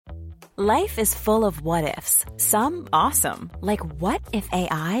Life is full of what-ifs. Some awesome, like what if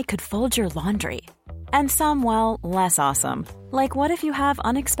AI could fold your laundry? And some, well, less awesome, like what if you have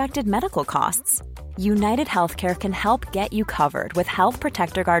unexpected medical costs? United Healthcare can help get you covered with Health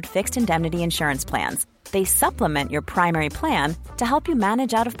Protector Guard fixed indemnity insurance plans. They supplement your primary plan to help you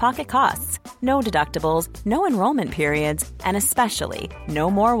manage out-of-pocket costs. No deductibles, no enrollment periods, and especially no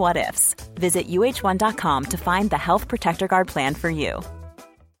more what-ifs. Visit uh1.com to find the Health Protector Guard plan for you.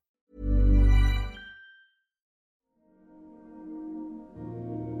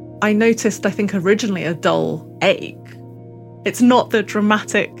 I noticed, I think, originally a dull ache. It's not the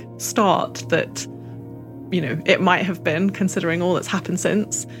dramatic start that, it might have been, considering all that's happened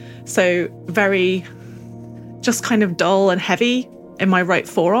since. So very just kind of dull and heavy in my right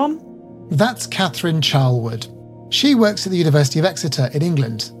forearm. That's Catherine Charlwood. She works at the University of Exeter in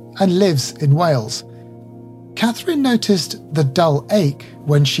England and lives in Wales. Catherine noticed the dull ache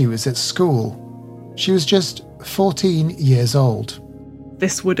when she was at school. She was just 14 years old.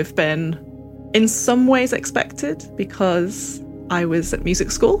 This would have been in some ways expected because I was at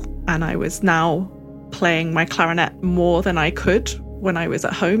music school and I was now playing my clarinet more than I could when I was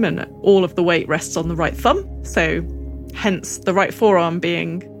at home, and all of the weight rests on the right thumb. So hence the right forearm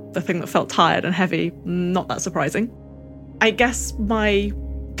being the thing that felt tired and heavy, not that surprising. I guess my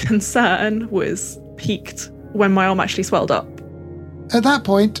concern was peaked when my arm actually swelled up. At that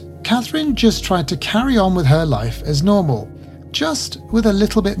point, Catherine just tried to carry on with her life as normal, just with a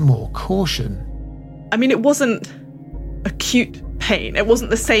little bit more caution. I mean, it wasn't acute pain. It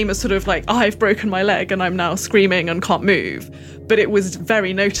wasn't the same as sort of like, I've broken my leg and I'm now screaming and can't move. But it was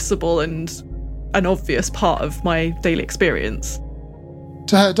very noticeable and an obvious part of my daily experience.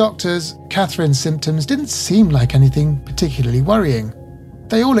 To her doctors, Catherine's symptoms didn't seem like anything particularly worrying.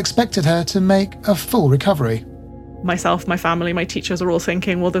 They all expected her to make a full recovery. Myself, my family, my teachers are all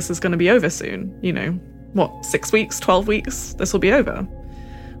thinking, well, this is going to be over soon. 6 weeks, 12 weeks, this will be over.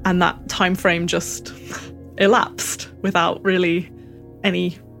 And that time frame just elapsed without really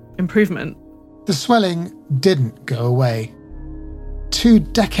any improvement. The swelling didn't go away. 2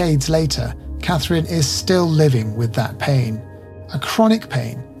 decades later, Catherine is still living with that pain, a chronic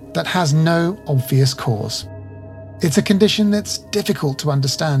pain that has no obvious cause. It's a condition that's difficult to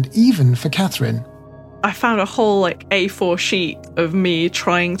understand, even for Catherine. I found a whole A4 sheet of me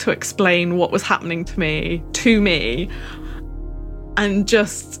trying to explain what was happening to me, and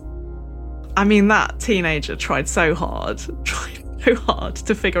that teenager tried so hard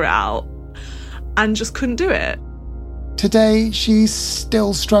to figure it out and just couldn't do it. Today, she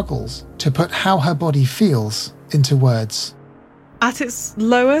still struggles to put how her body feels into words. At its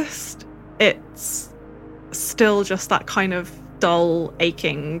lowest, it's still just that kind of dull,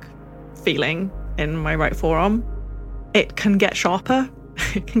 aching feeling in my right forearm. It can get sharper.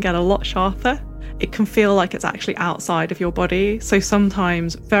 It can get a lot sharper. It can feel like it's actually outside of your body. So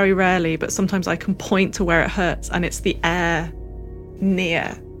sometimes, very rarely, but sometimes I can point to where it hurts and it's the air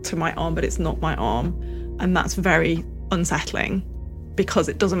near to my arm, but it's not my arm. And that's very unsettling because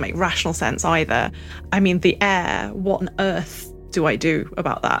it doesn't make rational sense either. I mean, the air, what on earth do I do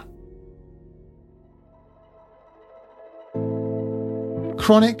about that?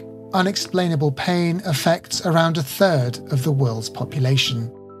 Chronic, unexplainable pain affects around 1/3 of the world's population.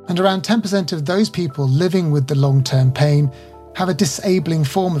 And around 10% of those people living with the long-term pain have a disabling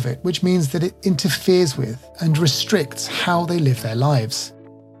form of it, which means that it interferes with and restricts how they live their lives.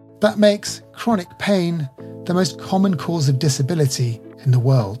 That makes chronic pain the most common cause of disability in the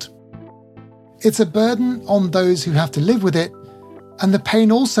world. It's a burden on those who have to live with it, and the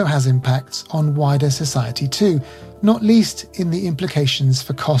pain also has impacts on wider society too, not least in the implications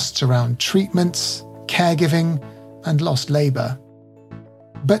for costs around treatments, caregiving, and lost labour.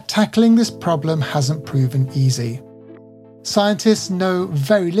 But tackling this problem hasn't proven easy. Scientists know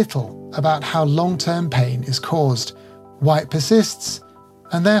very little about how long-term pain is caused, why it persists,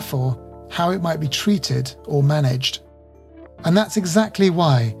 and therefore how it might be treated or managed. And that's exactly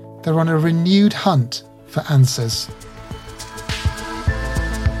why they're on a renewed hunt for answers.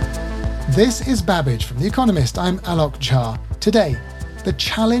 This is Babbage from The Economist. I'm Alok Jha. Today, the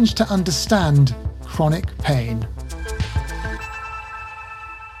challenge to understand chronic pain.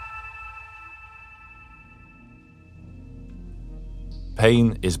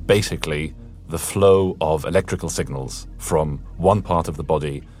 Pain is basically the flow of electrical signals from one part of the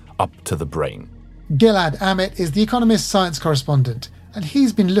body up to the brain. Gilad Amit is The Economist science correspondent, and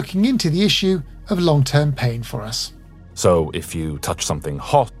he's been looking into the issue of long-term pain for us. So if you touch something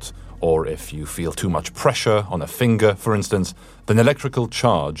hot, or if you feel too much pressure on a finger, for instance, then electrical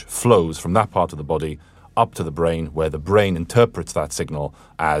charge flows from that part of the body up to the brain, where the brain interprets that signal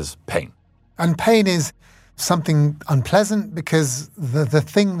as pain. And pain is something unpleasant because the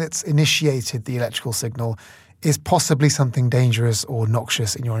thing that's initiated the electrical signal is possibly something dangerous or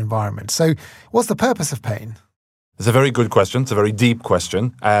noxious in your environment. So what's the purpose of pain? It's a very good question. It's a very deep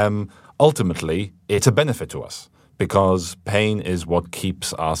question. Ultimately, it's a benefit to us because pain is what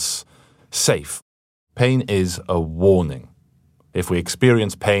keeps us safe. Pain is a warning. If we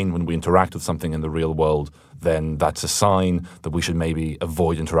experience pain when we interact with something in the real world, then that's a sign that we should maybe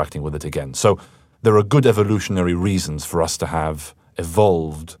avoid interacting with it again. So there are good evolutionary reasons for us to have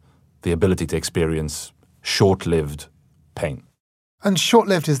evolved the ability to experience short-lived pain. And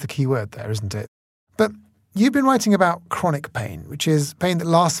short-lived is the key word there, isn't it? But you've been writing about chronic pain, which is pain that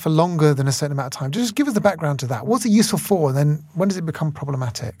lasts for longer than a certain amount of time. Just give us the background to that. What's it useful for, and then when does it become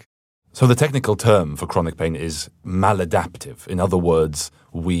problematic? So the technical term for chronic pain is maladaptive. In other words,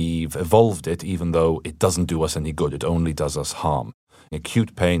 we've evolved it even though it doesn't do us any good. It only does us harm.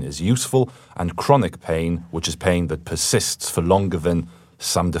 Acute pain is useful, and chronic pain, which is pain that persists for longer than,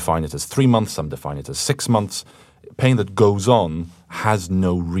 some define it as 3 months, some define it as 6 months, pain that goes on has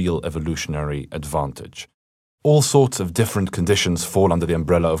no real evolutionary advantage. All sorts of different conditions fall under the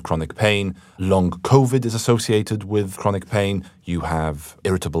umbrella of chronic pain. Long COVID is associated with chronic pain. You have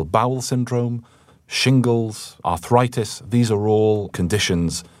irritable bowel syndrome, shingles, arthritis. These are all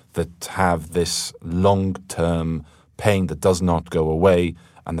conditions that have this long-term pain that does not go away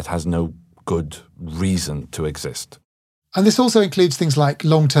and that has no good reason to exist. And this also includes things like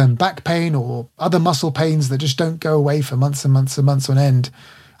long-term back pain or other muscle pains that just don't go away for months and months and months on end.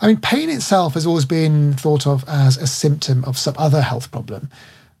 I mean, pain itself has always been thought of as a symptom of some other health problem.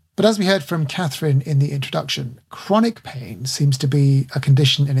 But as we heard from Catherine in the introduction, chronic pain seems to be a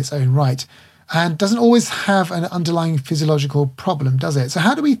condition in its own right and doesn't always have an underlying physiological problem, does it? So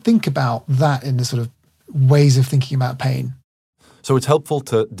how do we think about that in the sort of ways of thinking about pain? So it's helpful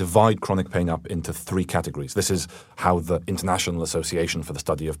to divide chronic pain up into 3 categories. This is how the International Association for the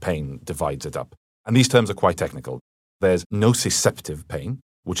Study of Pain divides it up. And these terms are quite technical. There's nociceptive pain,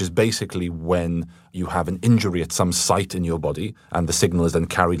 which is basically when you have an injury at some site in your body and the signal is then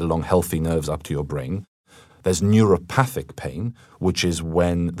carried along healthy nerves up to your brain. There's neuropathic pain, which is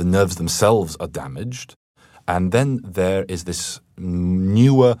when the nerves themselves are damaged. And then there is this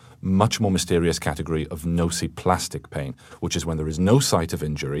newer, much more mysterious category of nociplastic pain, which is when there is no site of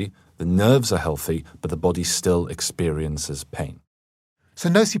injury, the nerves are healthy, but the body still experiences pain. So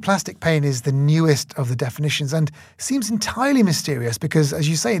nociplastic pain is the newest of the definitions and seems entirely mysterious because, as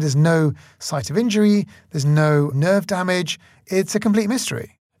you say, there's no site of injury, there's no nerve damage. It's a complete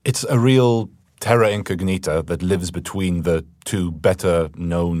mystery. It's a real terra incognita that lives between the 2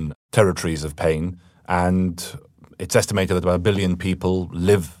 better-known territories of pain, and it's estimated that about 1 billion people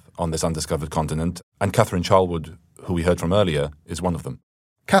live on this undiscovered continent, and Catherine Charlwood, who we heard from earlier, is one of them.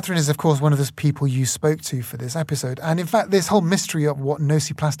 Catherine is, of course, one of those people you spoke to for this episode. And in fact, this whole mystery of what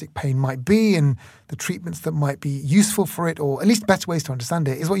nociplastic pain might be and the treatments that might be useful for it, or at least better ways to understand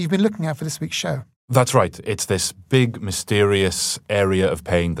it, is what you've been looking at for this week's show. That's right. It's this big, mysterious area of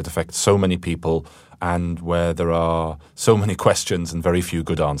pain that affects so many people and where there are so many questions and very few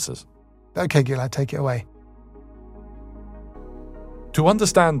good answers. OK, Gilad, take it away. To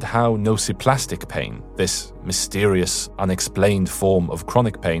understand how nociplastic pain, this mysterious, unexplained form of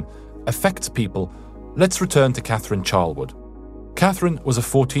chronic pain, affects people, let's return to Catherine Charlwood. Catherine was a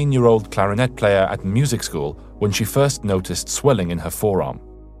 14-year-old clarinet player at music school when she first noticed swelling in her forearm.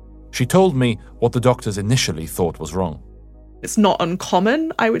 She told me what the doctors initially thought was wrong. It's not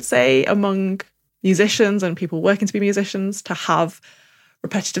uncommon, I would say, among musicians and people working to be musicians to have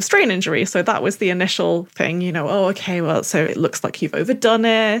repetitive strain injury. So that was the initial thing, so it looks like you've overdone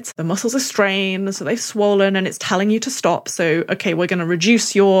it. The muscles are strained, so they've swollen and it's telling you to stop. So, okay, we're going to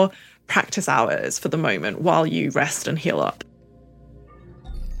reduce your practice hours for the moment while you rest and heal up.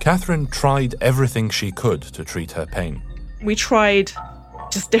 Catherine tried everything she could to treat her pain. We tried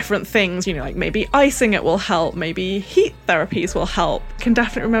just different things, like maybe icing it will help, maybe heat therapies will help. I can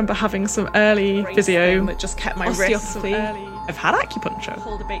definitely remember having some early physio that just kept my wrists. I've had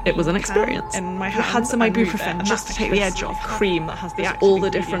acupuncture. It was an experience. And I had some ibuprofen just to take the edge off. Cream that has all the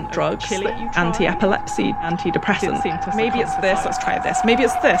different drugs, anti-epilepsy, antidepressant. Maybe it's this, let's try this. Maybe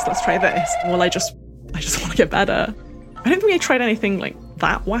it's this, let's try this. Well, I just want to get better. I don't think I tried anything like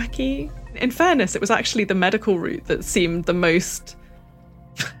that wacky. In fairness, it was actually the medical route that seemed the most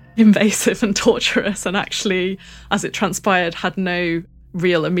invasive and torturous, and actually, as it transpired, had no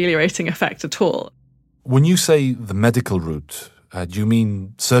real ameliorating effect at all. When you say the medical route, do you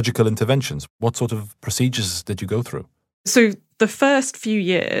mean surgical interventions? What sort of procedures did you go through? So The first few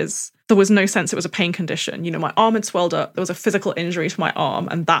years, there was no sense it was a pain condition. My arm had swelled up. There was a physical injury to my arm,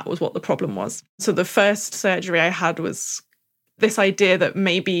 and that was what the problem was. So the first surgery I had was this idea that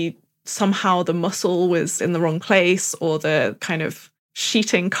maybe somehow the muscle was in the wrong place, or the kind of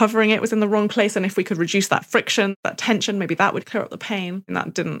sheeting covering it was in the wrong place. And if we could reduce that friction, that tension, maybe that would clear up the pain. And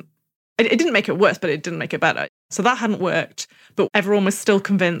it didn't make it worse, but it didn't make it better. So that hadn't worked, but everyone was still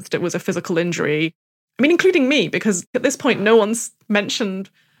convinced it was a physical injury. I mean, including me, because at this point, no one's mentioned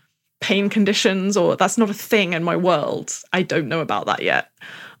pain conditions, or that's not a thing in my world. I don't know about that yet.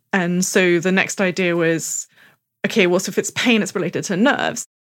 And so the next idea was, okay, well, so if it's pain, it's related to nerves.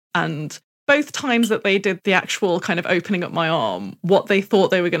 And both times that they did the actual kind of opening up my arm, what they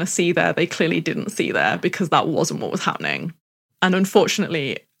thought they were going to see there, they clearly didn't see there, because that wasn't what was happening. And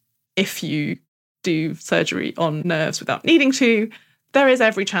unfortunately, if you do surgery on nerves without needing to, there is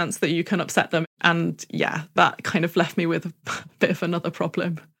every chance that you can upset them. And yeah, that kind of left me with a bit of another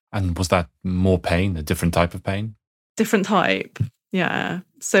problem. And was that more pain, a different type of pain? Different type, yeah.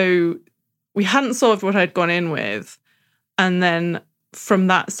 So we hadn't solved what I'd gone in with. And then from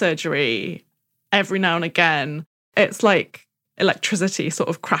that surgery, every now and again, it's like electricity sort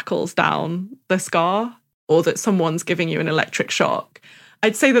of crackles down the scar, or that someone's giving you an electric shock.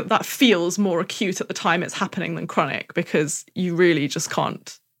 I'd say that feels more acute at the time it's happening than chronic, because you really just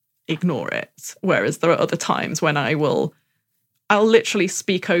can't ignore it. Whereas there are other times when I'll literally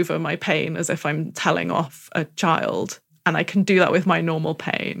speak over my pain as if I'm telling off a child. And I can do that with my normal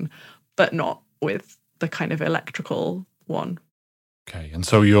pain, but not with the kind of electrical one. Okay. And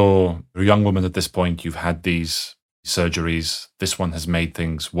so you're a young woman at this point. You've had these surgeries. This one has made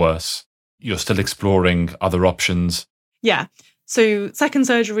things worse. You're still exploring other options. Yeah. So second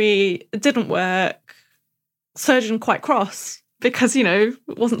surgery, it didn't work. Surgeon quite cross because, it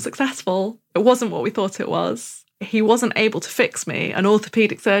wasn't successful. It wasn't what we thought it was. He wasn't able to fix me, and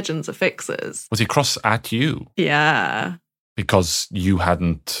orthopedic surgeons are fixers. Was he cross at you? Yeah. Because you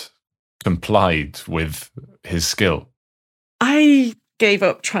hadn't complied with his skill? I gave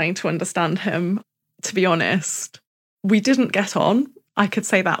up trying to understand him, to be honest. We didn't get on, I could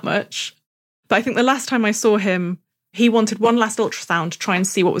say that much. But I think the last time I saw him, he wanted one last ultrasound to try and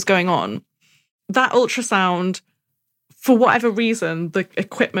see what was going on. That ultrasound, for whatever reason, the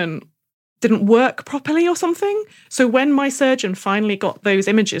equipment didn't work properly or something. So when my surgeon finally got those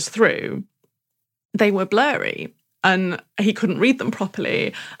images through, they were blurry and he couldn't read them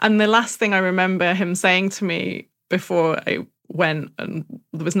properly. And the last thing I remember him saying to me before I went, and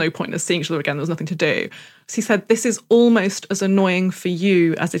there was no point in us seeing each other again, there was nothing to do, so he said, "This is almost as annoying for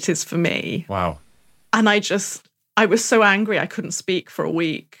you as it is for me." Wow. And I was so angry I couldn't speak for a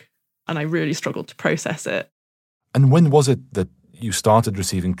week, and I really struggled to process it. And when was it that you started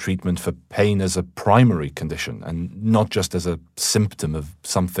receiving treatment for pain as a primary condition and not just as a symptom of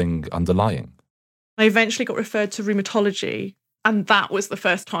something underlying? I eventually got referred to rheumatology, and that was the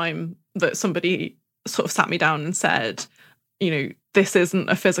first time that somebody sort of sat me down and said, this isn't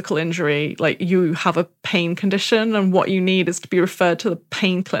a physical injury, like you have a pain condition, and what you need is to be referred to the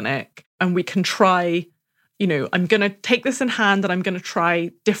pain clinic, and we can try, I'm going to take this in hand and I'm going to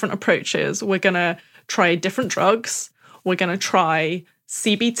try different approaches. We're going to try different drugs. We're going to try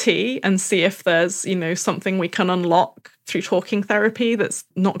CBT and see if there's, something we can unlock through talking therapy that's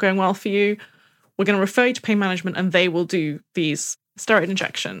not going well for you. We're going to refer you to pain management, and they will do these steroid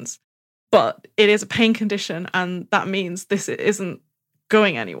injections. But it is a pain condition, and that means this isn't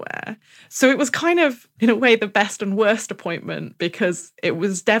going anywhere. So it was kind of, in a way, the best and worst appointment, because it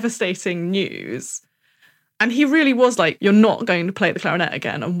was devastating news. And he really was like, "You're not going to play the clarinet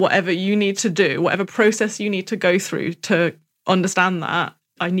again, and whatever you need to do, whatever process you need to go through to understand that,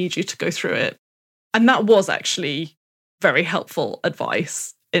 I need you to go through it." And that was actually very helpful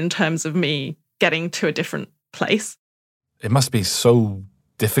advice in terms of me getting to a different place. It must be so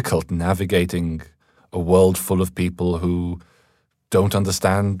difficult navigating a world full of people who don't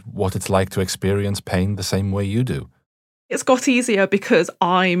understand what it's like to experience pain the same way you do. It's got easier because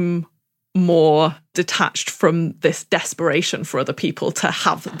I'm more detached from this desperation for other people to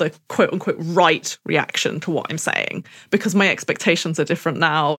have the quote-unquote right reaction to what I'm saying, because my expectations are different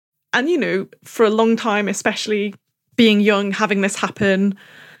now. And, for a long time, especially being young, having this happen,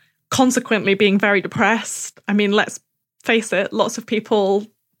 consequently being very depressed. I mean, let's face it, lots of people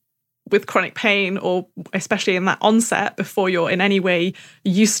with chronic pain, or especially in that onset, before you're in any way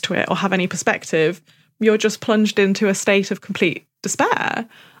used to it or have any perspective, you're just plunged into a state of complete despair.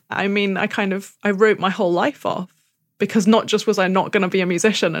 I mean, I wrote my whole life off, because not just was I not going to be a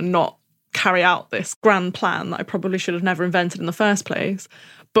musician and not carry out this grand plan that I probably should have never invented in the first place,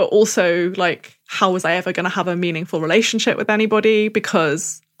 But also, like, how was I ever going to have a meaningful relationship with anybody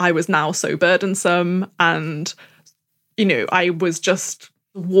because I was now so burdensome and, you know, I was just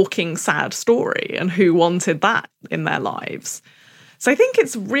a walking sad story, and who wanted that in their lives? So I think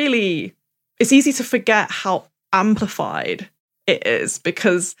it's easy to forget how amplified it is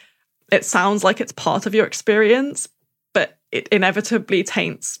because it sounds like it's part of your experience, but it inevitably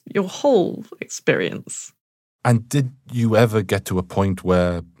taints your whole experience. And did you ever get to a point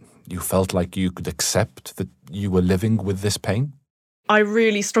where you felt like you could accept that you were living with this pain? I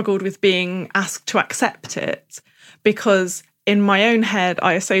really struggled with being asked to accept it because in my own head,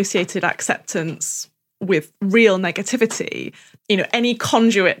 I associated acceptance with real negativity. You know, any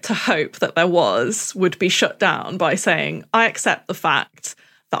conduit to hope that there was would be shut down by saying, I accept the fact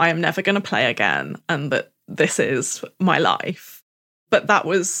that I am never going to play again and that this is my life. But that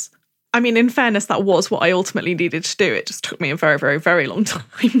was, I mean, in fairness, that was what I ultimately needed to do. It just took me a very, very, very long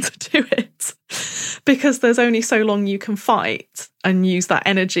time to do it because there's only so long you can fight and use that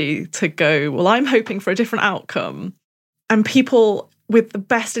energy to go, well, I'm hoping for a different outcome. And people with the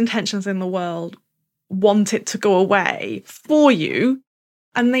best intentions in the world want it to go away for you,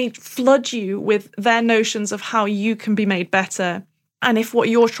 and they flood you with their notions of how you can be made better. And if what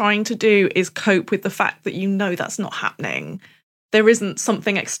you're trying to do is cope with the fact that you know that's not happening, there isn't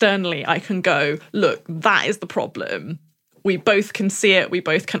something externally I can go, look, that is the problem. We both can see it, we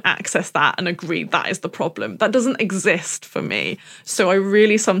both can access that and agree that is the problem. That doesn't exist for me. So I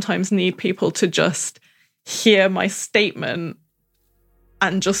really sometimes need people to just hear my statement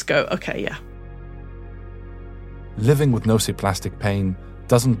and just go, okay, yeah. Living with nociplastic pain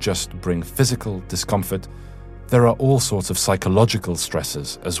doesn't just bring physical discomfort, there are all sorts of psychological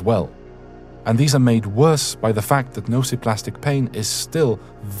stresses as well. And these are made worse by the fact that nociplastic pain is still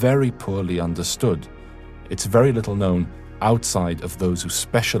very poorly understood. It's very little known outside of those who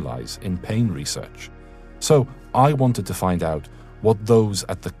specialize in pain research. So I wanted to find out what those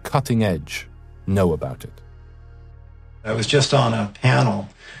at the cutting edge know about it. I was just on a panel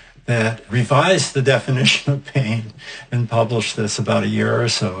that revised the definition of pain and published this about a year or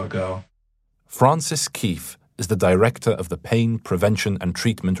so ago. Francis Keefe is the director of the Pain Prevention and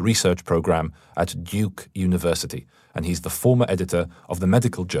Treatment Research Program at Duke University, and he's the former editor of the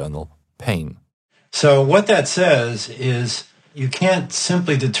medical journal Pain. So what that says is you can't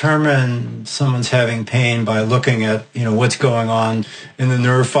simply determine someone's having pain by looking at, what's going on in the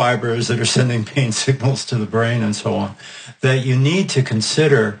nerve fibers that are sending pain signals to the brain and so on. That you need to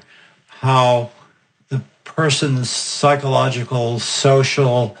consider how the person's psychological,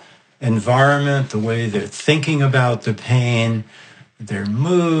 social environment, the way they're thinking about the pain, their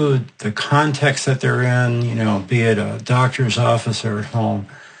mood, the context that they're in, be it a doctor's office or at home.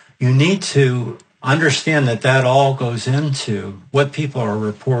 You need to understand that all goes into what people are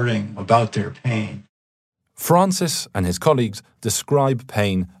reporting about their pain. Francis and his colleagues describe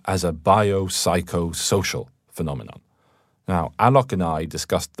pain as a biopsychosocial phenomenon. Now, Alok and I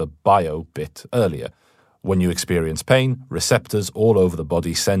discussed the bio bit earlier. When you experience pain, receptors all over the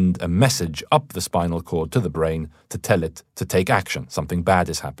body send a message up the spinal cord to the brain to tell it to take action. Something bad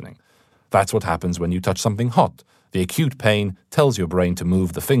is happening. That's what happens when you touch something hot. The acute pain tells your brain to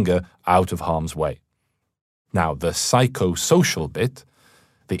move the finger out of harm's way. Now, the psychosocial bit,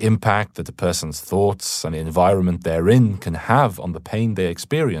 the impact that a person's thoughts and the environment they're in can have on the pain they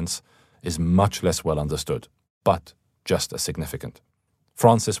experience, is much less well understood, but just as significant.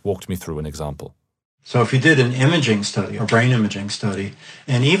 Francis walked me through an example. So if you did an imaging study, a brain imaging study,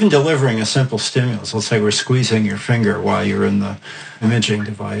 and even delivering a simple stimulus, let's say we're squeezing your finger while you're in the imaging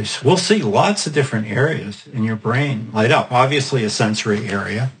device, we'll see lots of different areas in your brain light up. Obviously a sensory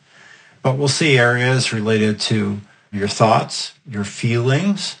area, but we'll see areas related to your thoughts, your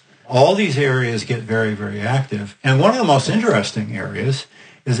feelings. All these areas get very, very active. And one of the most interesting areas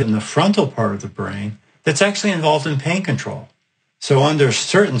is in the frontal part of the brain that's actually involved in pain control. So under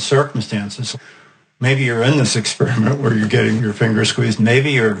certain circumstances, maybe you're in this experiment where you're getting your finger squeezed.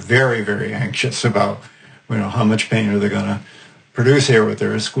 Maybe you're very, very anxious about, how much pain are they going to produce here with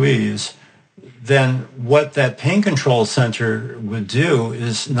their squeeze. Then what that pain control center would do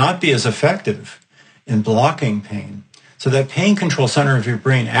is not be as effective in blocking pain. So that pain control center of your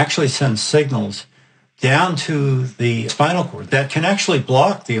brain actually sends signals down to the spinal cord that can actually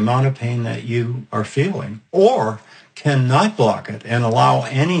block the amount of pain that you are feeling, or cannot block it and allow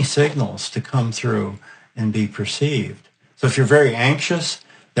any signals to come through and be perceived. So if you're very anxious,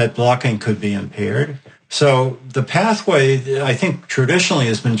 that blocking could be impaired. So the pathway, I think traditionally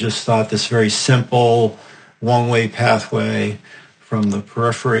has been just thought this very simple one-way pathway from the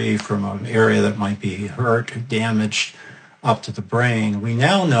periphery, from an area that might be hurt or damaged, up to the brain, we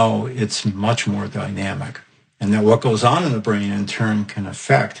now know it's much more dynamic, and that what goes on in the brain in turn can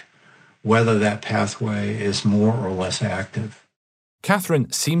affect whether that pathway is more or less active.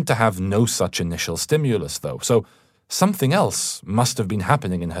 Catherine seemed to have no such initial stimulus, though, so something else must have been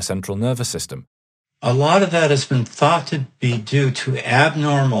happening in her central nervous system. A lot of that has been thought to be due to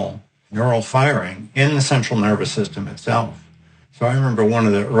abnormal neural firing in the central nervous system itself. So I remember one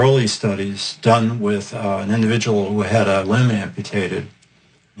of the early studies done with an individual who had a limb amputated.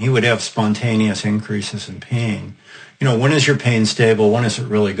 He would have spontaneous increases in pain. When is your pain stable? When is it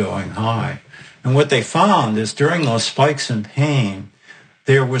really going high? And what they found is during those spikes in pain,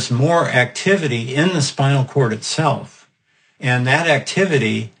 there was more activity in the spinal cord itself. And that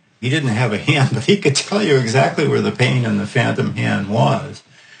activity, he didn't have a hand, but he could tell you exactly where the pain in the phantom hand was.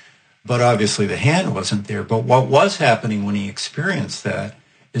 But obviously the hand wasn't there. But what was happening when he experienced that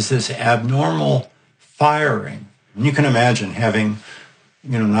is this abnormal firing. And you can imagine having,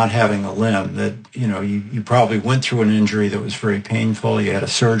 not having a limb that, you probably went through an injury that was very painful. You had a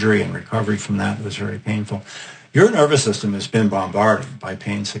surgery and recovery from that was very painful. Your nervous system has been bombarded by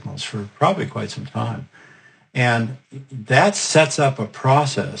pain signals for probably quite some time. And that sets up a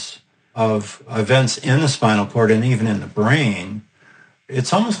process of events in the spinal cord and even in the brain.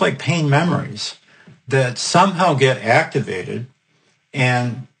 It's almost like pain memories that somehow get activated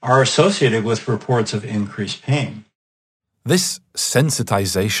and are associated with reports of increased pain. This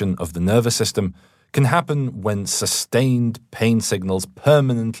sensitization of the nervous system can happen when sustained pain signals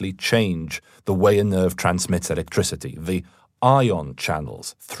permanently change the way a nerve transmits electricity, the ion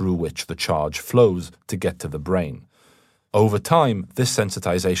channels through which the charge flows to get to the brain. Over time, this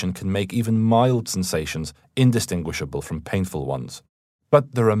sensitization can make even mild sensations indistinguishable from painful ones.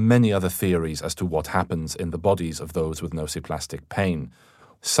 But there are many other theories as to what happens in the bodies of those with nociplastic pain.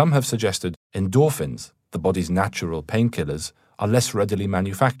 Some have suggested endorphins, the body's natural painkillers, are less readily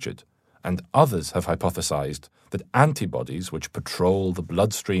manufactured, and others have hypothesized that antibodies which patrol the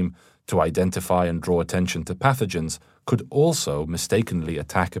bloodstream to identify and draw attention to pathogens could also mistakenly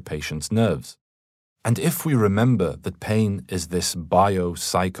attack a patient's nerves. And if we remember that pain is this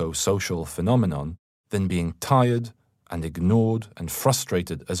biopsychosocial phenomenon, then being tired and ignored and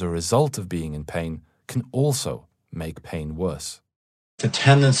frustrated as a result of being in pain can also make pain worse. The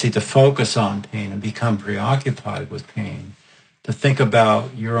tendency to focus on pain and become preoccupied with pain, to think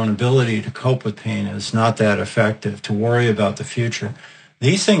about your own ability to cope with pain is not that effective, to worry about the future.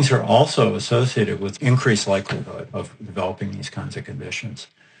 These things are also associated with increased likelihood of developing these kinds of conditions.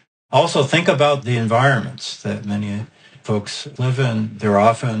 Also, think about the environments that many folks live in. They're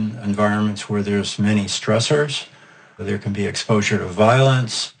often environments where there's many stressors. There can be exposure to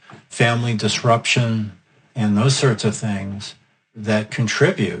violence, family disruption, and those sorts of things that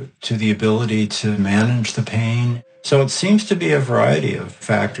contribute to the ability to manage the pain. So it seems to be a variety of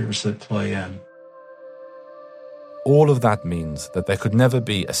factors that play in. All of that means that there could never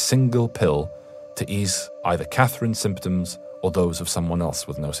be a single pill to ease either Catherine's symptoms or those of someone else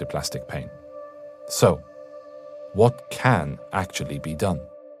with nociplastic pain. So, what can actually be done?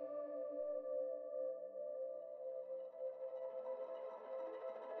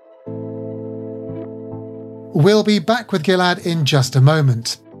 We'll be back with Gilad in just a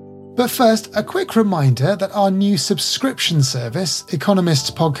moment. But first, a quick reminder that our new subscription service,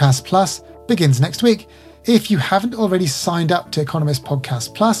 Economist Podcast Plus, begins next week. If you haven't already signed up to Economist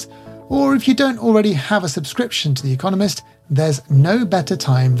Podcast Plus, or if you don't already have a subscription to The Economist, there's no better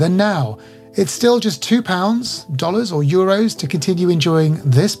time than now. It's still just £2, dollars or euros to continue enjoying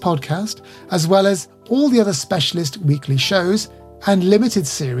this podcast, as well as all the other specialist weekly shows and limited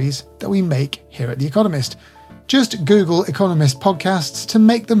series that we make here at The Economist. Just Google Economist Podcasts to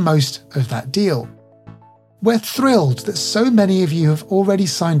make the most of that deal. We're thrilled that so many of you have already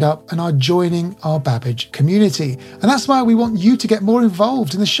signed up and are joining our Babbage community, and that's why we want you to get more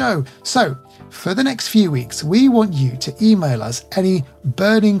involved in the show. So, for the next few weeks, we want you to email us any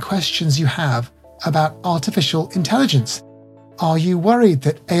burning questions you have about artificial intelligence. Are you worried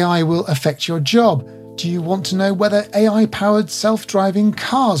that AI will affect your job? Do you want to know whether AI-powered self-driving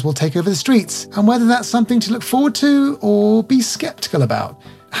cars will take over the streets, and whether that's something to look forward to or be skeptical about?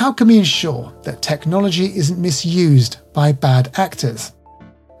 How can we ensure that technology isn't misused by bad actors?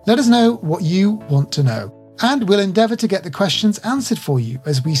 Let us know what you want to know, and we'll endeavour to get the questions answered for you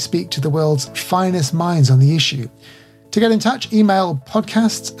as we speak to the world's finest minds on the issue. To get in touch, email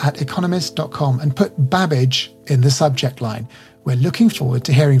podcasts@economist.com and put Babbage in the subject line. We're looking forward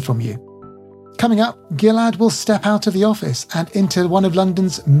to hearing from you. Coming up, Gilad will step out of the office and into one of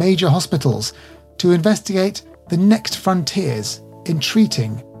London's major hospitals to investigate the next frontiers in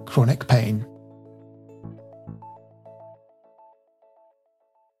treating chronic pain.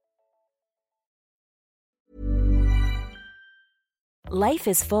 Life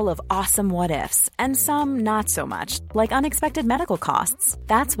is full of awesome what-ifs, and some not so much, like unexpected medical costs.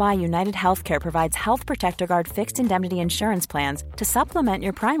 That's why United Healthcare provides Health Protector Guard fixed indemnity insurance plans to supplement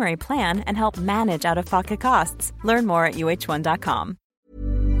your primary plan and help manage out-of-pocket costs. Learn more at uh1.com.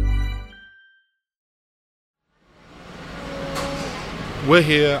 We're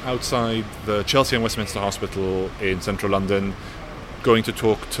here outside the Chelsea and Westminster Hospital in central London, going to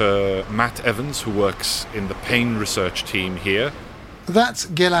talk to Matt Evans, who works in the pain research team here. That's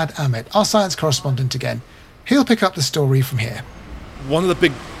Gilad Amit, our science correspondent again. He'll pick up the story from here. One of the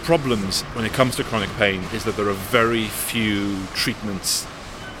big problems when it comes to chronic pain is that there are very few treatments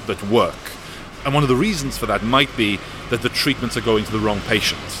that work. And one of the reasons for that might be that the treatments are going to the wrong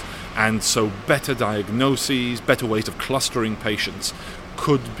patients. And so better diagnoses, better ways of clustering patients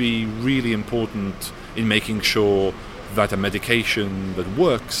could be really important in making sure that a medication that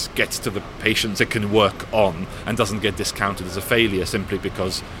works gets to the patients it can work on and doesn't get discounted as a failure simply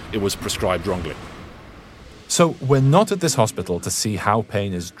because it was prescribed wrongly. So we're not at this hospital to see how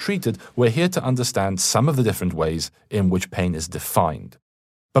pain is treated. We're here to understand some of the different ways in which pain is defined.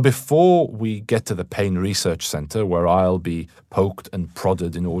 But before we get to the Pain Research Centre, where I'll be poked and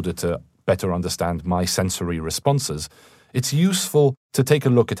prodded in order to better understand my sensory responses, it's useful to take a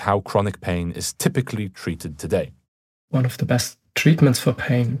look at how chronic pain is typically treated today. One of the best treatments for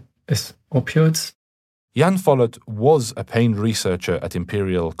pain is opioids. Jan Follett was a pain researcher at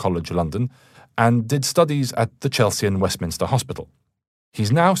Imperial College London and did studies at the Chelsea and Westminster Hospital.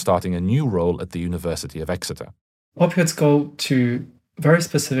 He's now starting a new role at the University of Exeter. Opioids go to very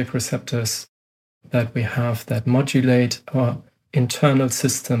specific receptors that we have that modulate our internal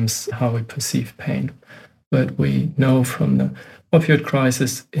systems, how we perceive pain. But we know from the opioid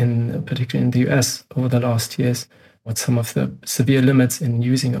crisis, particularly in the US over the last years, what some of the severe limits in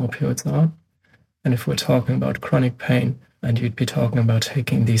using opioids are. And if we're talking about chronic pain, and you'd be talking about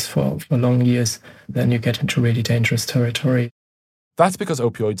taking these for long years, then you get into really dangerous territory. That's because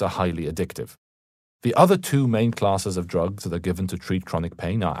opioids are highly addictive. The other two main classes of drugs that are given to treat chronic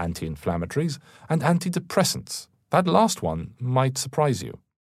pain are anti-inflammatories and antidepressants. That last one might surprise you.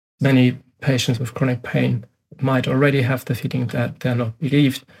 Many patients with chronic pain might already have the feeling that they're not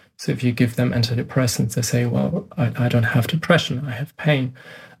believed. So if you give them antidepressants, they say, well, I don't have depression, I have pain.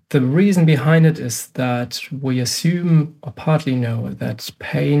 The reason behind it is that we assume, or partly know, that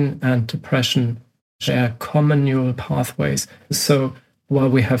pain and depression share common neural pathways. So while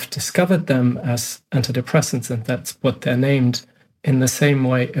we have discovered them as antidepressants, and that's what they're named, in the same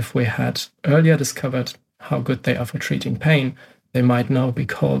way, if we had earlier discovered how good they are for treating pain, they might now be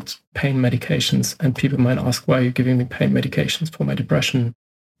called pain medications. And people might ask, why are you giving me pain medications for my depression?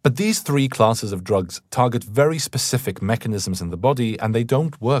 But these three classes of drugs target very specific mechanisms in the body, and they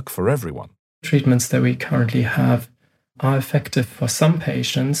don't work for everyone. Treatments that we currently have are effective for some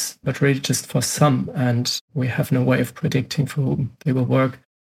patients, but really just for some, and we have no way of predicting for whom they will work.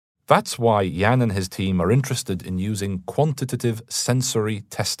 That's why Jan and his team are interested in using quantitative sensory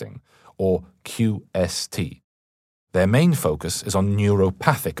testing, or QST. Their main focus is on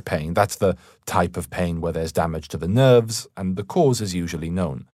neuropathic pain. That's the type of pain where there's damage to the nerves, and the cause is usually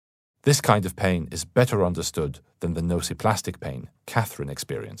known. This kind of pain is better understood than the nociplastic pain Catherine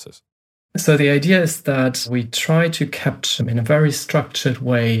experiences. So the idea is that we try to capture in a very structured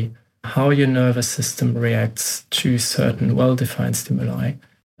way how your nervous system reacts to certain well-defined stimuli.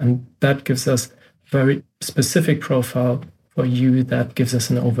 And that gives us a very specific profile for you that gives us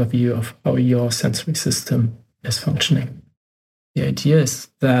an overview of how your sensory system is functioning. The idea is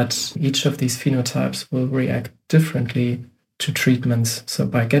that each of these phenotypes will react differently to treatments. So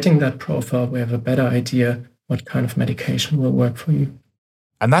by getting that profile, we have a better idea what kind of medication will work for you.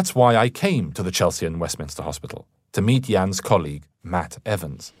 And that's why I came to the Chelsea and Westminster Hospital, to meet Jan's colleague, Matt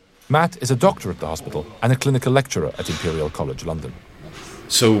Evans. Matt is a doctor at the hospital and a clinical lecturer at Imperial College London.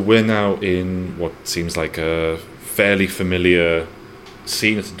 So we're now in what seems like a fairly familiar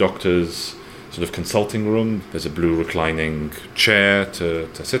scene at the doctor's sort of consulting room. There's a blue reclining chair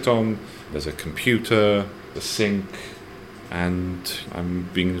to sit on. There's a computer, a sink, and I'm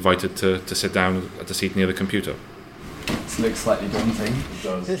being invited to sit down at the seat near the computer. This looks slightly daunting. It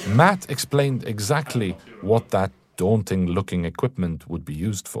does. Matt explained exactly what that daunting-looking equipment would be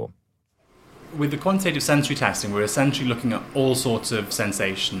used for. With the quantitative sensory testing, we're essentially looking at all sorts of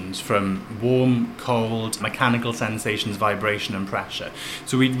sensations, from warm, cold, mechanical sensations, vibration and pressure.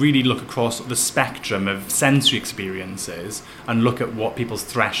 So we really look across the spectrum of sensory experiences and look at what people's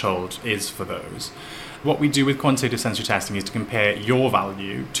threshold is for those. What we do with quantitative sensory testing is to compare your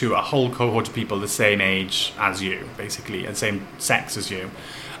value to a whole cohort of people the same age as you, basically, and same sex as you,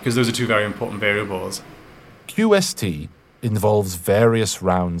 because those are two very important variables. QST involves various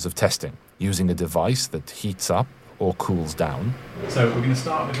rounds of testing, using a device that heats up or cools down. So we're going to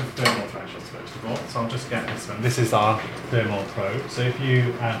start with the thermal thresholds first of all. So I'll just get this one. This is our thermal probe. So if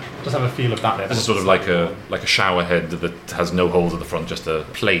you just have a feel of that there. This is sort of like a shower head that has no holes at the front, just a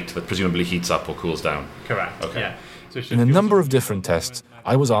plate that presumably heats up or cools down. Correct. Okay. Yeah. So In a number of different tests,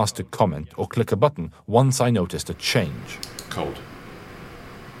 I was asked to comment or click a button once I noticed a change. Cold.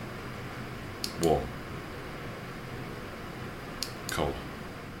 Warm. Cold.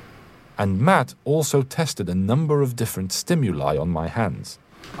 And Matt also tested a number of different stimuli on my hands.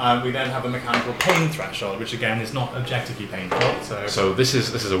 We then have a mechanical pain threshold, which again is not objectively painful. So this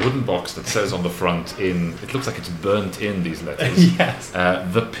is a wooden box that says on the front it looks like it's burnt in these letters. Yes.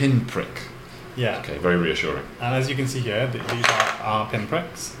 The pinprick. Yeah. Okay, very reassuring. And as you can see here, these are our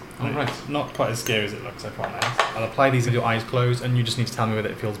pinpricks. Oh, right. Not quite as scary as it looks, I promise. I'll apply these with your eyes closed, and you just need to tell me whether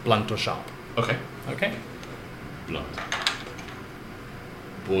it feels blunt or sharp. Okay. Okay? Blunt.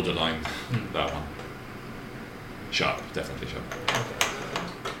 Borderline, that one. Sharp, definitely sharp.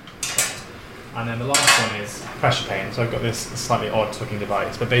 And then the last one is pressure pain. So I've got this slightly odd looking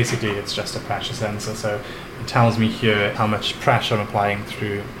device, but basically it's just a pressure sensor. So it tells me here how much pressure I'm applying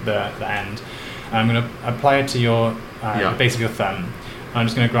through the end. And I'm going to apply it to your the base of your thumb. I'm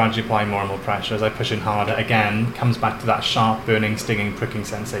just going to gradually apply more and more pressure. As I push in harder, again, comes back to that sharp, burning, stinging, pricking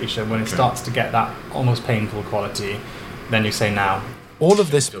sensation. When it starts to get that almost painful quality, then you say now. All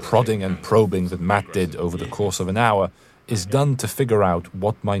of this prodding and probing that Matt did over the course of an hour is done to figure out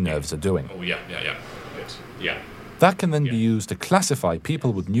what my nerves are doing. Oh, yeah. Good. Yeah. That can then be used to classify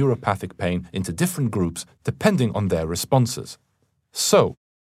people with neuropathic pain into different groups depending on their responses. So,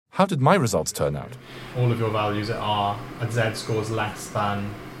 how did my results turn out? All of your values are at Z scores less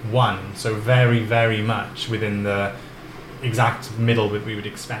than 1, so very, very much within the exact middle that we would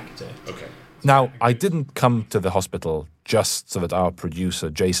expect it. Okay. Now, I didn't come to the hospital just so that our producer,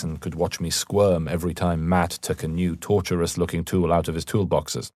 Jason, could watch me squirm every time Matt took a new torturous-looking tool out of his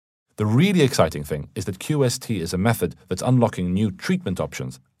toolboxes. The really exciting thing is that QST is a method that's unlocking new treatment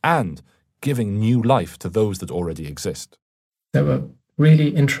options and giving new life to those that already exist. There were really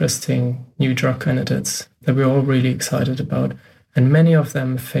interesting new drug candidates that we're all really excited about, and many of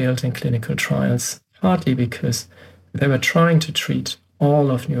them failed in clinical trials, partly because they were trying to treat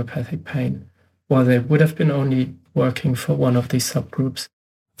all of neuropathic pain, while they would have been only working for one of these subgroups.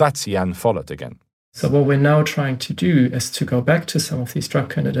 That's Jan Follett again. So what we're now trying to do is to go back to some of these drug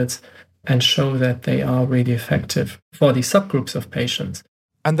candidates and show that they are really effective for these subgroups of patients.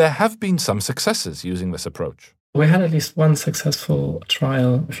 And there have been some successes using this approach. We had at least one successful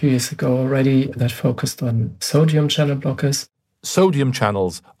trial a few years ago already that focused on sodium channel blockers. Sodium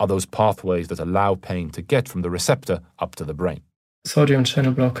channels are those pathways that allow pain to get from the receptor up to the brain. Sodium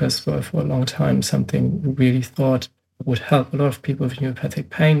channel blockers were for a long time something we really thought would help a lot of people with neuropathic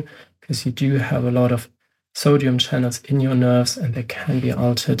pain, because you do have a lot of sodium channels in your nerves and they can be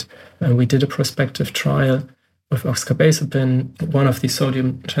altered. And we did a prospective trial with oxcarbazepine, one of these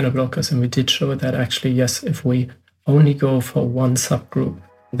sodium channel blockers, and we did show that actually, yes, if we only go for one subgroup,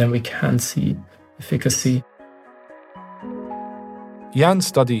 then we can see efficacy. Jan's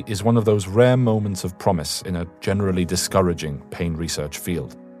study is one of those rare moments of promise in a generally discouraging pain research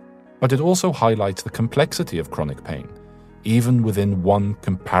field. But it also highlights the complexity of chronic pain, even within one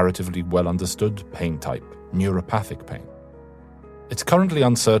comparatively well-understood pain type, neuropathic pain. It's currently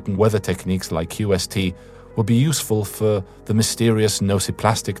uncertain whether techniques like QST will be useful for the mysterious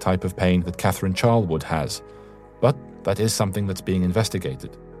nociplastic type of pain that Catherine Charlwood has, but that is something that's being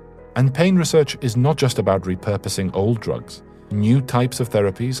investigated. And pain research is not just about repurposing old drugs. New types of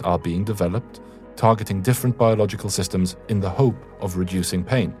therapies are being developed, targeting different biological systems in the hope of reducing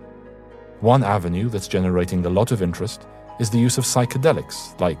pain. One avenue that's generating a lot of interest is the use of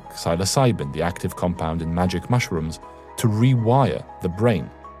psychedelics, like psilocybin, the active compound in magic mushrooms, to rewire the brain.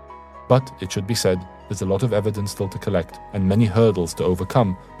 But it should be said, there's a lot of evidence still to collect and many hurdles to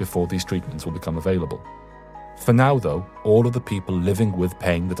overcome before these treatments will become available. For now, though, all of the people living with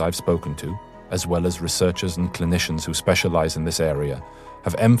pain that I've spoken to, as well as researchers and clinicians who specialize in this area,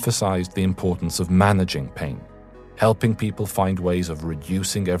 have emphasized the importance of managing pain, helping people find ways of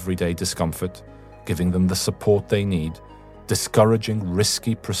reducing everyday discomfort, giving them the support they need, discouraging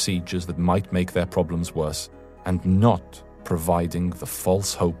risky procedures that might make their problems worse, and not providing the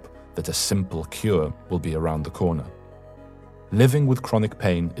false hope that a simple cure will be around the corner. Living with chronic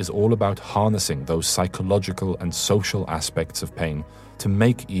pain is all about harnessing those psychological and social aspects of pain to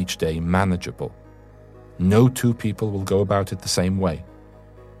make each day manageable. No two people will go about it the same way.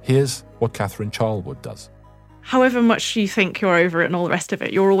 Here's what Catherine Charlwood does. however much you think you're over it and all the rest of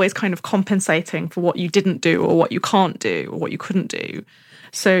it, you're always kind of compensating for what you didn't do or what you can't do or what you couldn't do.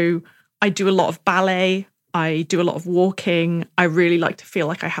 So I do a lot of ballet. I do a lot of walking. I really like to feel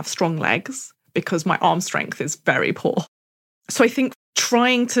like I have strong legs because my arm strength is very poor. So I think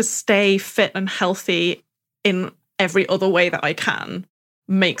trying to stay fit and healthy in every other way that I can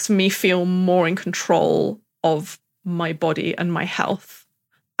makes me feel more in control of my body and my health.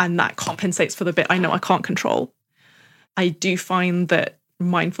 And that compensates for the bit I know I can't control. I do find that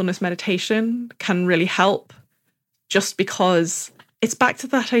mindfulness meditation can really help, just because it's back to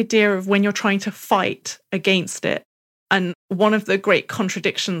that idea of when you're trying to fight against it. And one of the great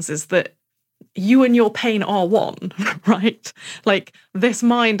contradictions is that you and your pain are one, right? Like this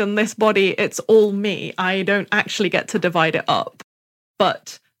mind and this body, it's all me. I don't actually get to divide it up.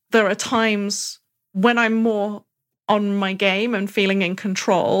 But there are times when I'm more on my game and feeling in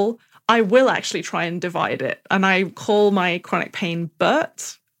control, I will actually try and divide it. And I call my chronic pain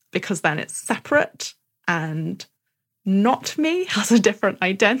Bert, because then it's separate and not me, has a different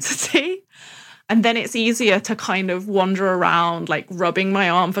identity. And then it's easier to kind of wander around, like rubbing my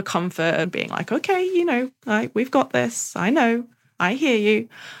arm for comfort and being like, okay, we've got this. I know, I hear you.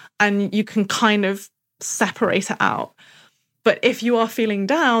 And you can kind of separate it out. But if you are feeling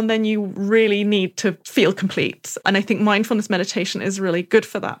down, then you really need to feel complete. And I think mindfulness meditation is really good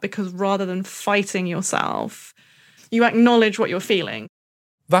for that, because rather than fighting yourself, you acknowledge what you're feeling.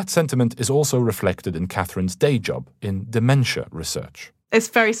 That sentiment is also reflected in Catherine's day job in dementia research. It's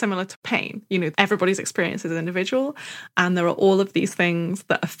very similar to pain. Everybody's experience is individual, and there are all of these things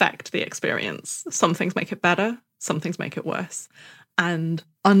that affect the experience. Some things make it better, some things make it worse. And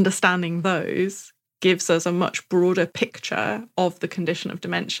understanding those gives us a much broader picture of the condition of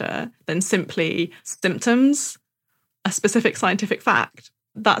dementia than simply symptoms, a specific scientific fact.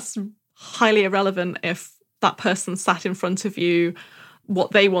 That's highly irrelevant if that person sat in front of you.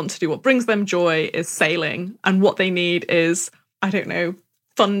 What they want to do, what brings them joy, is sailing, and what they need is, I don't know,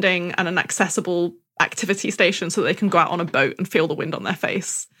 funding and an accessible activity station so they can go out on a boat and feel the wind on their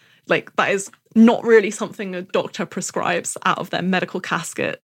face. Like, that is not really something a doctor prescribes out of their medical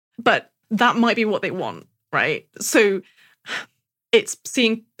casket, but that might be what they want, right? So it's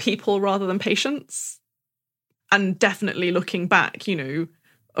seeing people rather than patients, and definitely looking back,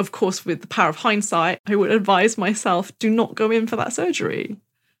 of course, with the power of hindsight, I would advise myself, do not go in for that surgery.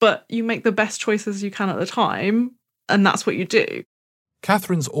 But you make the best choices you can at the time, and that's what you do.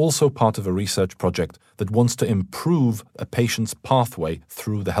 Catherine's also part of a research project that wants to improve a patient's pathway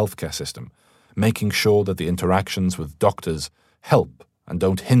through the healthcare system, making sure that the interactions with doctors help and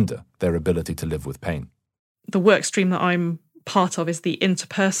don't hinder their ability to live with pain. The work stream that I'm part of is the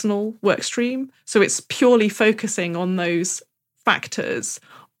interpersonal work stream. So it's purely focusing on those factors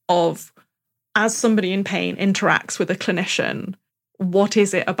of, as somebody in pain interacts with a clinician, what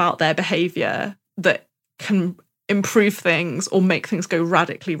is it about their behaviour that can improve things or make things go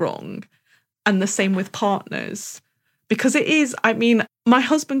radically wrong? And the same with partners. Because it is, my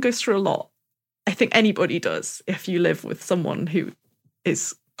husband goes through a lot. I think anybody does if you live with someone who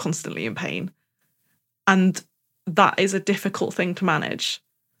is constantly in pain. And that is a difficult thing to manage.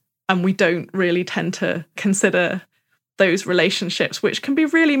 And we don't really tend to consider those relationships, which can be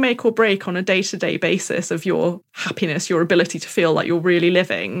really make or break on a day-to-day basis of your happiness, your ability to feel like you're really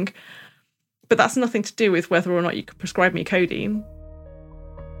living. But that's nothing to do with whether or not you could prescribe me codeine.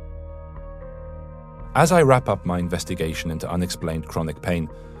 As I wrap up my investigation into unexplained chronic pain,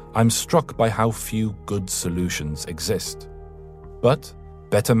 I'm struck by how few good solutions exist. But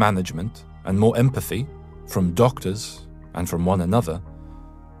better management and more empathy from doctors and from one another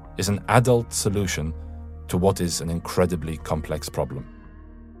is an adult solution to what is an incredibly complex problem.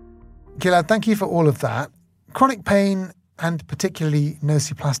 Gilad, thank you for all of that. Chronic pain, and particularly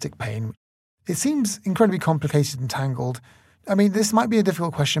nociplastic pain, it seems incredibly complicated and tangled. This might be a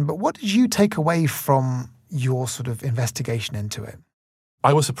difficult question, but what did you take away from your sort of investigation into it?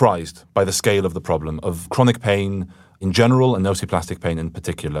 I was surprised by the scale of the problem of chronic pain in general and nociplastic pain in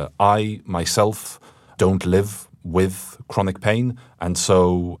particular. I myself don't live with chronic pain, and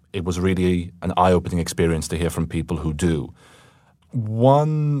so it was really an eye-opening experience to hear from people who do.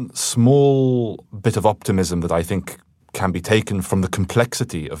 One small bit of optimism that I think can be taken from the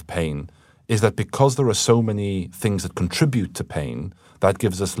complexity of pain is that because there are so many things that contribute to pain, that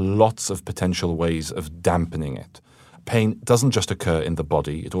gives us lots of potential ways of dampening it. Pain doesn't just occur in the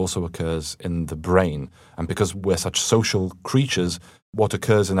body, it also occurs in the brain. And because we're such social creatures, what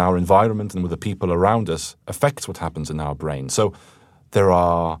occurs in our environment and with the people around us affects what happens in our brain. So there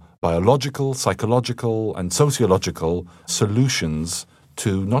are biological, psychological, and sociological solutions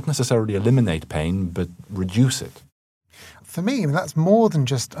to not necessarily eliminate pain, but reduce it. For me, that's more than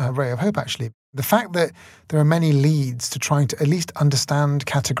just a ray of hope, actually. The fact that there are many leads to trying to at least understand,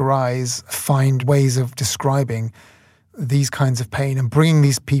 categorize, find ways of describing these kinds of pain and bringing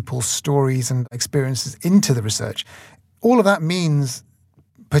these people's stories and experiences into the research, all of that means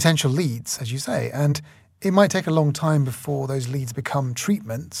potential leads, as you say. And it might take a long time before those leads become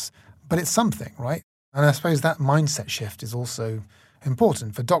treatments, but it's something, right? And I suppose that mindset shift is also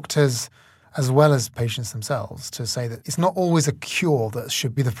important for doctors as well as patients themselves to say that it's not always a cure that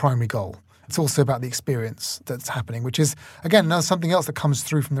should be the primary goal. It's also about the experience that's happening, which is, again, now something else that comes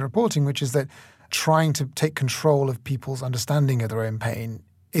through from the reporting, which is that trying to take control of people's understanding of their own pain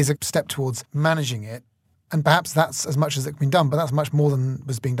is a step towards managing it. And perhaps that's as much as it can be done, but that's much more than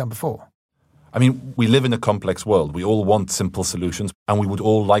was being done before. I mean, we live in a complex world. We all want simple solutions, and we would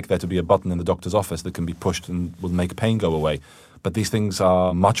all like there to be a button in the doctor's office that can be pushed and will make pain go away. But these things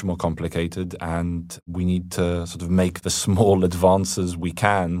are much more complicated, and we need to sort of make the small advances we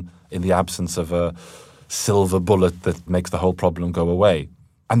can in the absence of a silver bullet that makes the whole problem go away.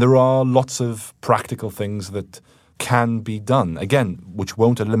 And there are lots of practical things that can be done, again, which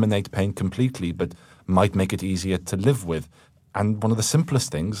won't eliminate pain completely, but might make it easier to live with. And one of the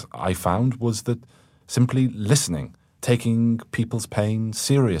simplest things I found was that simply listening, taking people's pain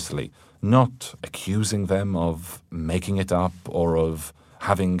seriously, not accusing them of making it up or of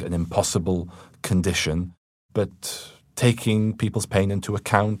having an impossible condition, but taking people's pain into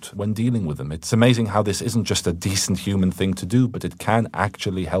account when dealing with them. It's amazing how this isn't just a decent human thing to do, but it can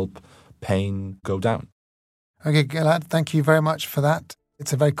actually help pain go down. Okay, Gilad, thank you very much for that.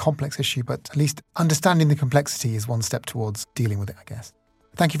 It's a very complex issue, but at least understanding the complexity is one step towards dealing with it, I guess.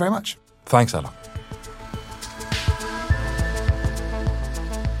 Thank you very much. Thanks, Alok.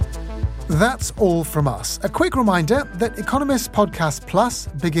 That's all from us. A quick reminder that Economist Podcast Plus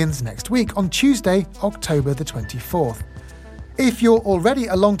begins next week on Tuesday, October the 24th. If you're already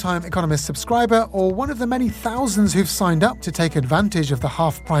a long-time Economist subscriber or one of the many thousands who've signed up to take advantage of the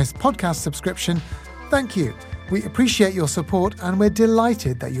half-price podcast subscription, thank you. We appreciate your support and we're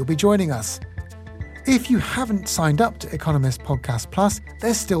delighted that you'll be joining us. If you haven't signed up to Economist Podcast Plus,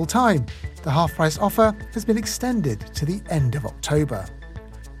 there's still time. The half-price offer has been extended to the end of October.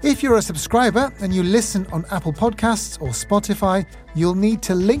 If you're a subscriber and you listen on Apple Podcasts or Spotify, you'll need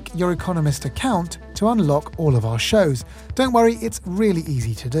to link your Economist account to unlock all of our shows. Don't worry, it's really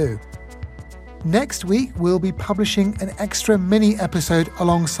easy to do. Next week, we'll be publishing an extra mini episode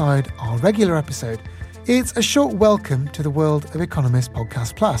alongside our regular episode. It's a short welcome to the world of Economist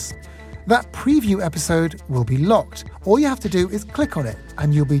Podcast Plus. That preview episode will be locked. All you have to do is click on it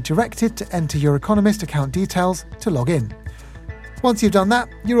and you'll be directed to enter your Economist account details to log in. Once you've done that,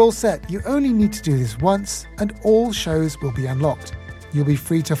 you're all set. You only need to do this once and all shows will be unlocked. You'll be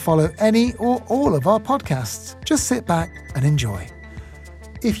free to follow any or all of our podcasts. Just sit back and enjoy.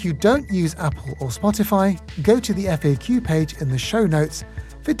 If you don't use Apple or Spotify, go to the FAQ page in the show notes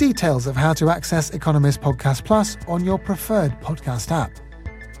for details of how to access Economist Podcast Plus on your preferred podcast app.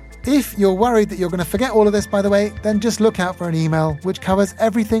 If you're worried that you're going to forget all of this, by the way, then just look out for an email which covers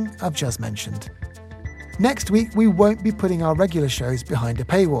everything I've just mentioned. Next week, we won't be putting our regular shows behind a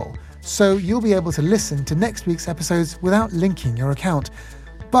paywall, so you'll be able to listen to next week's episodes without linking your account.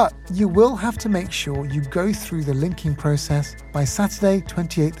 But you will have to make sure you go through the linking process by Saturday,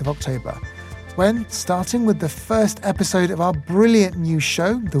 28th of October, when, starting with the first episode of our brilliant new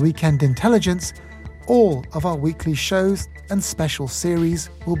show, The Weekend Intelligence, all of our weekly shows and special series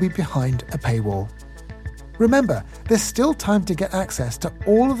will be behind a paywall. Remember, there's still time to get access to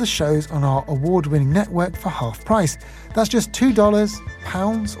all of the shows on our award-winning network for half price. That's just $2,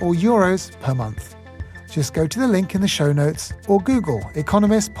 pounds or euros per month. Just go to the link in the show notes or Google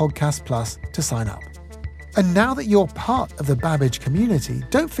Economist Podcast Plus to sign up. And now that you're part of the Babbage community,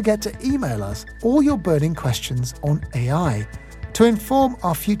 don't forget to email us all your burning questions on AI to inform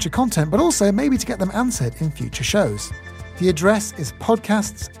our future content, but also maybe to get them answered in future shows. The address is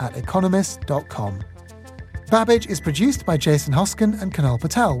podcasts@economist.com. Babbage is produced by Jason Hoskin and Kunal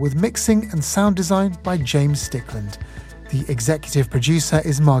Patel, with mixing and sound design by James Stickland. The executive producer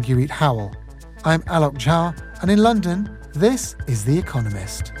is Marguerite Howell. I'm Alok Jha, and in London, this is The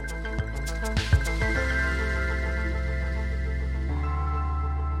Economist.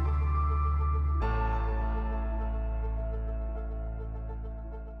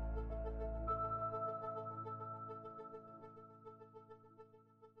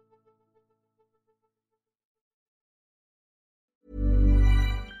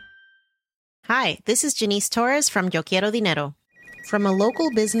 Hi, this is Janice Torres from Yo Quiero Dinero. From a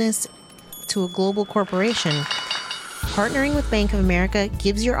local business to a global corporation, Partnering with Bank of America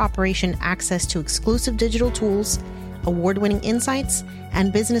gives your operation access to exclusive digital tools, award-winning insights,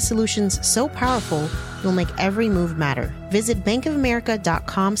 and business solutions so powerful, you'll make every move matter. Visit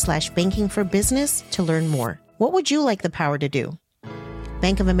bankofamerica.com/banking for business to learn more. What would you like the power to do?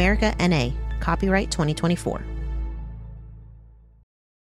 Bank of America, N.A., copyright 2024.